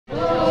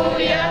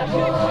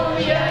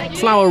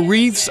Flower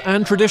wreaths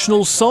and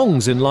traditional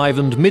songs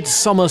enlivened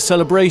midsummer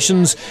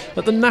celebrations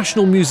at the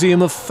National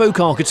Museum of Folk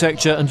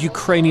Architecture and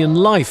Ukrainian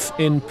Life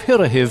in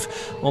Kyiv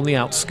on the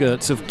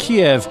outskirts of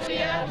Kyiv.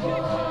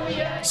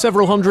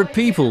 Several hundred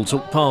people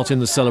took part in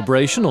the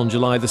celebration on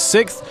July the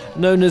 6th,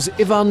 known as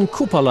Ivan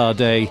Kupala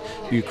Day,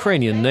 the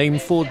Ukrainian name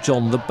for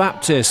John the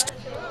Baptist.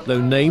 Though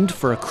named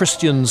for a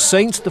Christian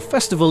saint, the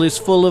festival is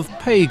full of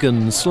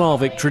pagan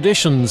Slavic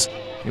traditions.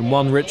 In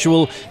one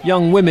ritual,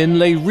 young women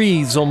lay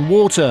wreaths on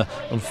water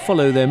and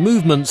follow their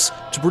movements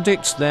to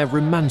predict their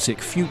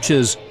romantic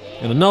futures.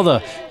 In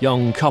another,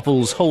 young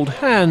couples hold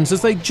hands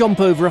as they jump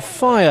over a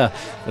fire,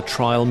 a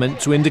trial meant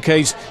to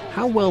indicate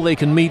how well they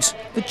can meet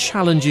the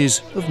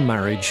challenges of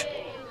marriage.